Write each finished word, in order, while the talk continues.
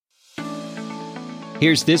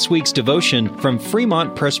Here's this week's devotion from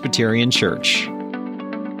Fremont Presbyterian Church.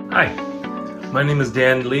 Hi, my name is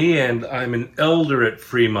Dan Lee, and I'm an elder at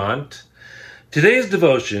Fremont. Today's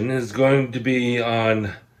devotion is going to be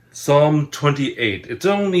on Psalm 28. It's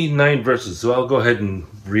only 9 verses, so I'll go ahead and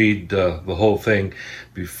read the whole thing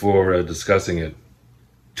before discussing it.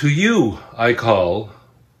 To you I call,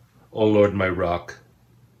 O Lord my rock.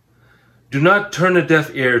 Do not turn a deaf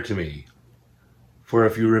ear to me, for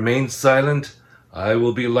if you remain silent, I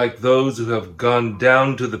will be like those who have gone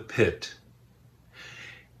down to the pit.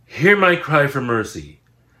 Hear my cry for mercy,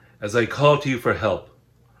 as I call to you for help,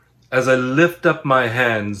 as I lift up my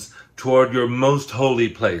hands toward your most holy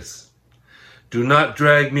place. Do not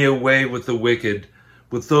drag me away with the wicked,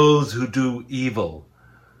 with those who do evil,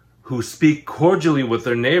 who speak cordially with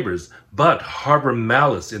their neighbors, but harbor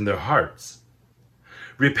malice in their hearts.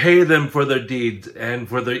 Repay them for their deeds and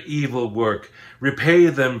for their evil work. Repay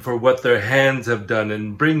them for what their hands have done,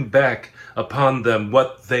 and bring back upon them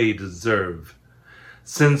what they deserve.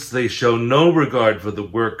 Since they show no regard for the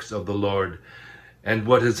works of the Lord, and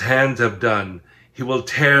what his hands have done, he will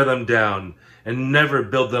tear them down and never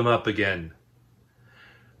build them up again.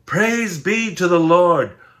 Praise be to the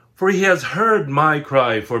Lord, for he has heard my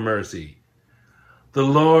cry for mercy. The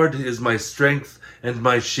Lord is my strength and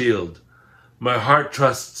my shield. My heart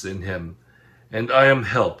trusts in him, and I am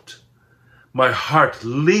helped. My heart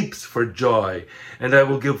leaps for joy, and I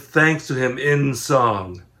will give thanks to him in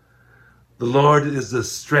song. The Lord is the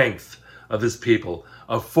strength of his people,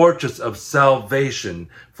 a fortress of salvation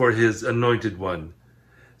for his anointed one.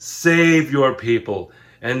 Save your people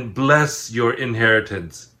and bless your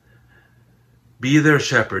inheritance. Be their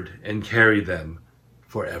shepherd and carry them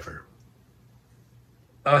forever.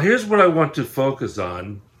 Here's what I want to focus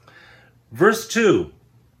on. Verse 2,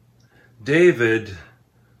 David,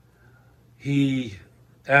 he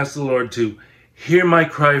asked the Lord to hear my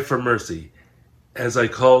cry for mercy as I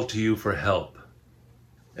call to you for help.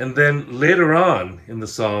 And then later on in the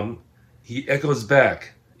psalm, he echoes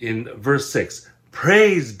back in verse 6,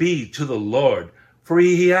 Praise be to the Lord, for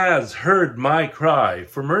he has heard my cry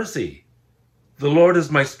for mercy. The Lord is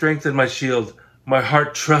my strength and my shield. My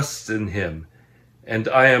heart trusts in him, and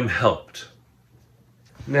I am helped.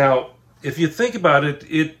 Now, if you think about it,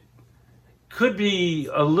 it could be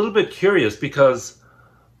a little bit curious because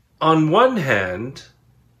on one hand,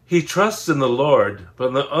 he trusts in the Lord, but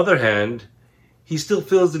on the other hand, he still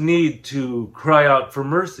feels the need to cry out for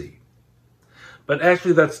mercy. But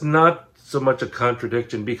actually, that's not so much a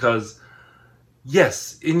contradiction because,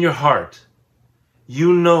 yes, in your heart,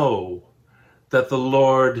 you know that the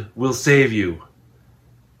Lord will save you.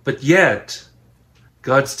 But yet,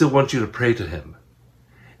 God still wants you to pray to him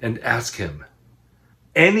and ask him.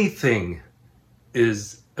 Anything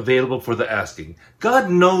is available for the asking. God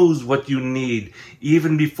knows what you need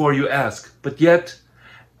even before you ask, but yet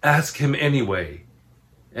ask him anyway,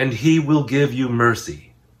 and he will give you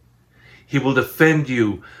mercy. He will defend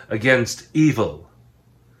you against evil,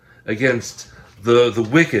 against the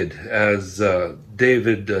wicked, as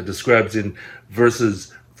David describes in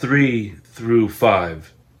verses 3 through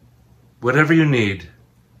 5. Whatever you need,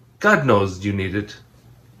 God knows you need it.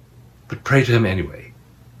 But pray to him anyway,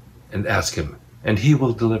 and ask him, and he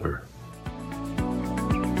will deliver.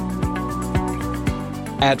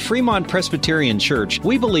 At Fremont Presbyterian Church,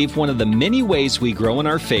 we believe one of the many ways we grow in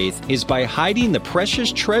our faith is by hiding the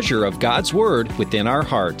precious treasure of God's Word within our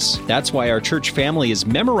hearts. That's why our church family is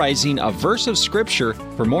memorizing a verse of Scripture.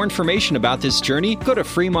 For more information about this journey, go to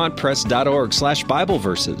fremontpress.org/Bible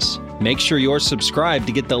verses. Make sure you're subscribed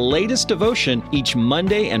to get the latest devotion each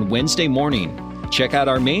Monday and Wednesday morning. Check out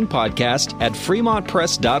our main podcast at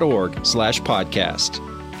fremontpress.org/podcast.